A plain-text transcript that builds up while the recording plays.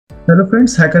Hello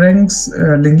friends, Hackerrank's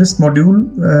linked list module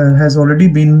has already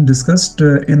been discussed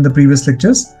in the previous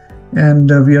lectures,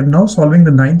 and we are now solving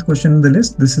the 9th question in the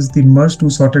list. This is the merge to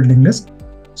sorted linked list.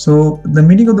 So the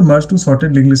meaning of the merge to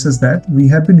sorted linked list is that we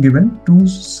have been given two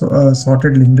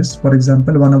sorted linked lists. For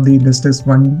example, one of the list is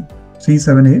 1, 3,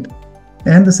 7, 8,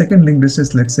 and the second linked list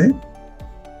is, let's say,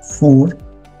 4,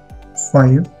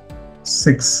 5,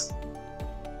 6.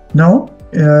 Now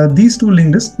these two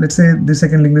linked lists, let's say the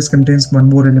second linked list contains one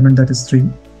more element, that is 3.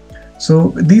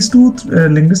 So these two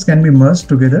linked lists can be merged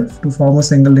together to form a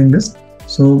single linked list.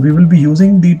 So we will be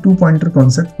using the two pointer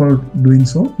concept for doing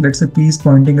so. Let's say P is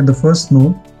pointing at the first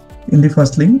node in the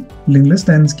first linked list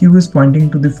and Q is pointing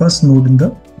to the first node in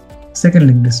the second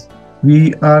linked list.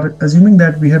 We are assuming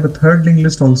that we have a third linked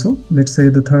list also. Let's say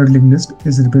the third linked list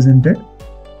is represented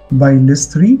by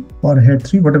list 3 or head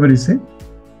 3, whatever you say.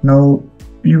 Now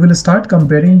you will start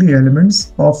comparing the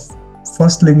elements of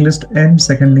first linked list and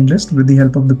second linked list with the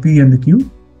help of the P and the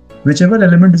Q. Whichever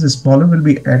element is smaller will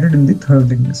be added in the third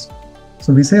linked list.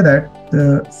 So we say that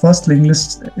the first linked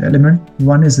list element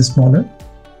 1 is smaller.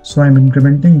 So I'm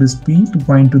incrementing this P to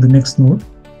point to the next node.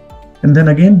 And then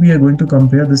again we are going to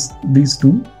compare these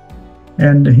two.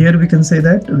 And here we can say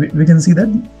that we can see that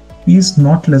P is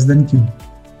not less than Q.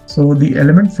 So the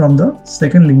element from the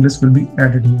second linked list will be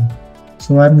added here.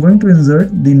 So I'm going to insert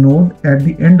the node at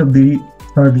the end of the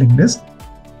third linked list.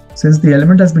 Since the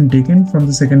element has been taken from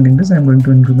the second linked list, I'm going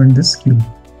to increment this Q.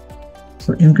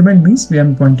 So increment means we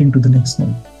are pointing to the next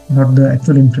node, not the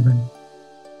actual increment.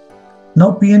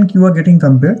 Now P and Q are getting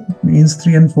compared, means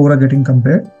 3 and 4 are getting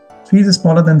compared. 3 is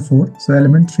smaller than 4, so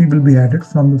element 3 will be added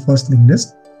from the first linked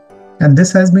list. And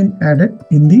this has been added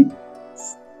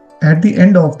at the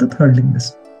end of the third linked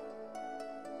list.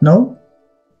 Now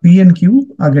P and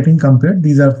Q are getting compared.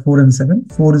 These are 4 and 7.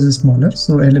 4 is smaller,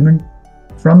 so element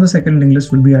from the second linked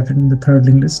list will be added in the third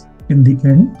linked list in the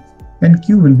end, and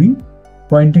Q will be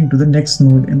pointing to the next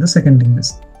node in the second linked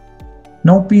list.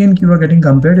 Now P and Q are getting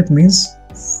compared. It means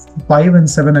 5 and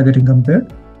 7 are getting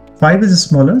compared. 5 is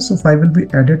smaller, so 5 will be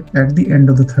added at the end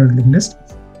of the third linked list,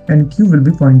 and Q will be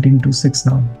pointing to 6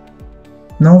 now.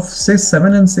 Now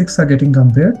 7 and 6 are getting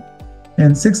compared.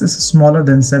 And 6 is smaller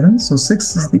than 7, so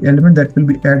 6 is the element that will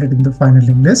be added in the final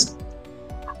linked list,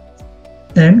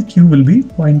 and Q will be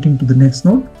pointing to the next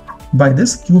node. By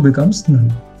this, Q becomes null.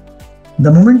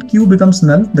 The moment Q becomes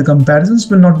null, the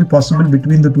comparisons will not be possible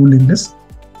between the two linked lists.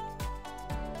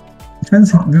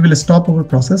 Hence, we will stop our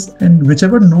process, and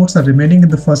whichever nodes are remaining in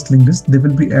the first linked list, they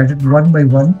will be added one by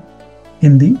one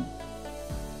in the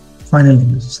final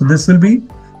linked list. So this will be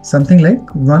something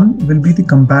like 1 will be the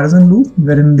comparison loop,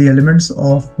 wherein the elements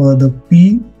of the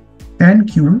P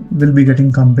and Q will be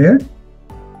getting compared.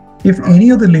 If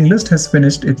any of the linked list has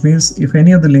finished, it means if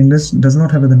any of the linked list does not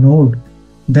have a node,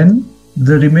 then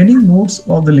the remaining nodes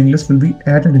of the linked list will be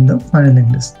added in the final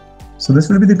linked list. So this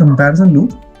will be the comparison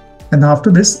loop. And after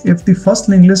this, if the first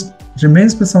linked list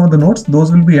remains with some of the nodes,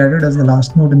 those will be added as the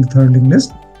last node in the third linked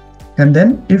list. And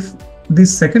then if the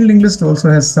second linked list also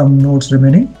has some nodes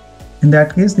remaining, in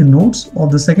that case, the nodes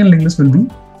of the second linked list will be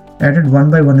added one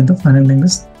by one in the final linked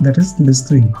list, that is list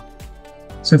 3.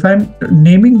 So if I'm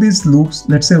naming these loops,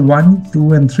 let's say 1,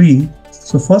 2, and 3.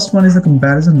 So first one is the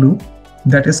comparison loop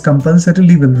that is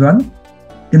compulsorily will run.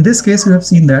 In this case, you have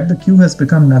seen that the Q has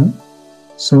become null.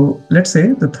 So let's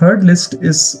say the third list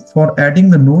is for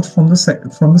adding the nodes from the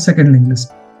second linked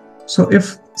list. So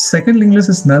if second linked list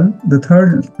is null, the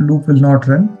third loop will not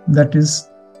run. That is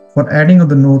for adding of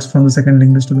the nodes from the second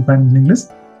linked list to the final linked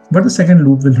list, but the second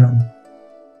loop will run.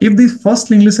 If the first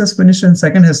linked list has finished and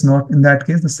second has not, in that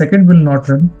case, the second will not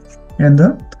run and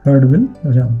the third will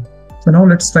run. So now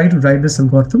let's try to write this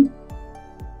algorithm.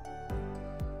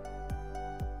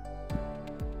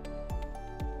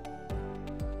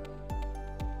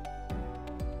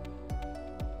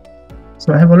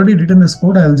 So I have already written this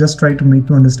code. I'll just try to make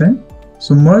you understand.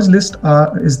 So merge list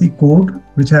is the code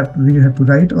which we have to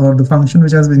write, or the function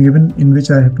which has been given in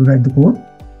which I have to write the code.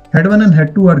 Head 1 and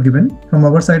head 2 are given. From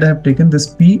our side, I have taken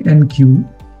this P and Q.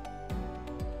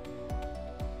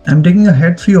 I'm taking a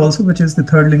head 3 also, which is the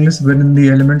third linked list wherein the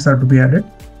elements are to be added.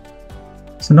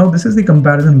 So now this is the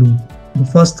comparison loop. The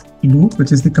first loop,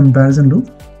 which is the comparison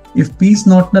loop. If P is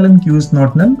not null and Q is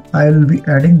not null, I will be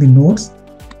adding the nodes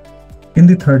in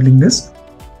the third linked list.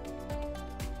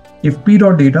 If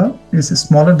P.data is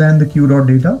smaller than the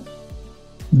Q.data,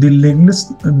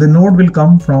 the node will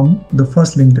come from the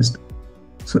first linked list.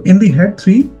 So in the head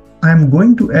 3, I am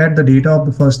going to add the data of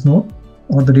the first node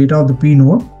or the data of the P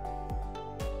node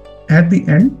at the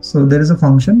end. So there is a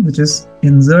function which is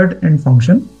insert end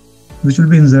function, which will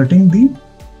be inserting the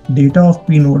data of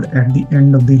P node at the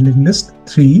end of the linked list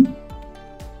 3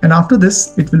 And after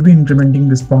this, it will be incrementing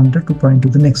this pointer to point to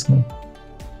the next node.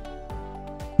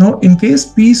 Now, in case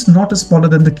P is not smaller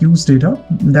than the Q's data,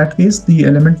 in that case, the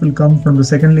element will come from the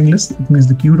second linked list. It means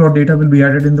the Q dot data will be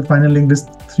added in the final linked list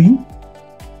 3,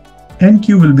 and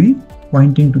Q will be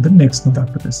pointing to the next node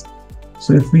after this.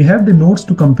 So if we have the nodes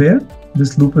to compare,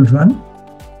 this loop will run.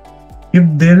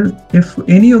 If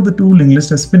any of the two linked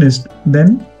lists has finished,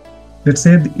 then let's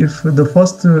say if the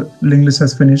first linked list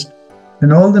has finished,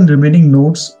 then all the remaining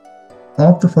nodes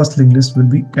of the first linked list will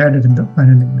be added in the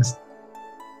final linked list.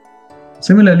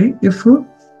 Similarly, if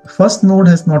first node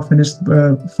has not finished,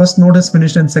 first node has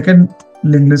finished and second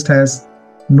linked list has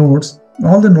nodes,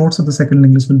 all the nodes of the second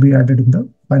linked list will be added in the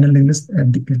final linked list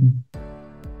at the end.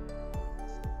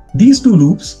 These two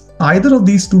loops, either of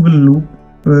these two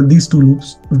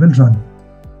loops will run.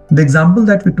 The example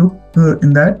that we took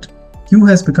in that Q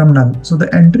has become null, so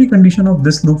the entry condition of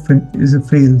this loop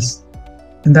fails.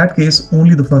 In that case,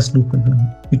 only the first loop will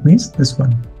run. It means this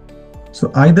one.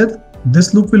 So either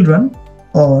this loop will run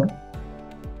or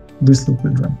this loop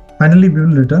will run. Finally, we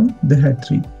will return the head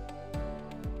 3.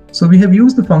 So we have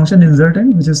used the function insert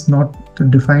end, which is not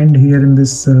defined here in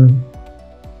this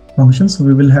function. So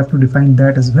we will have to define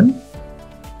that as well.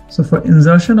 So for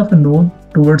insertion of a node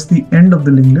towards the end of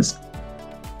the linked list,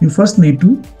 you first need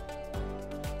to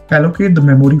allocate the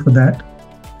memory for that,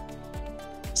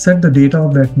 set the data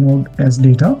of that node as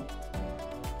data,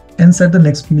 and set the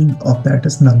next field of that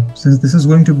as null. Since this is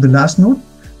going to be the last node,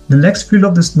 the next field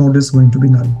of this node is going to be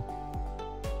null.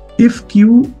 If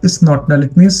Q is not null,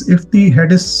 it means if the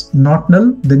head is not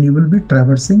null, then you will be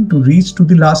traversing to reach to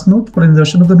the last node for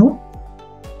insertion of the node.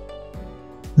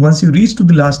 Once you reach to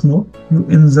the last node, you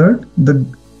insert the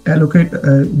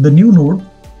new node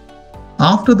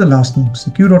after the last node.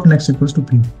 So Q.next equals to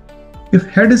P. If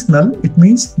head is null, it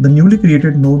means the newly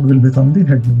created node will become the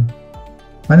head node.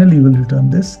 Finally, you will return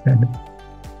this head.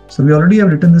 So we already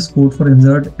have written this code for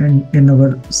insert and in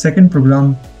our second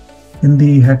program in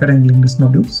the Hackerrank linked list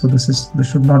module. So this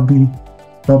should not be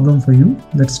a problem for you.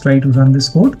 Let's try to run this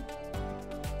code.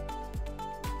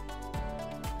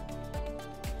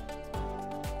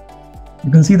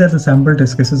 You can see that the sample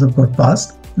test cases have got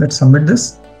passed. Let's submit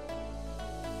this.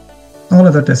 All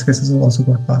other test cases have also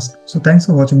got passed. So thanks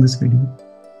for watching this video.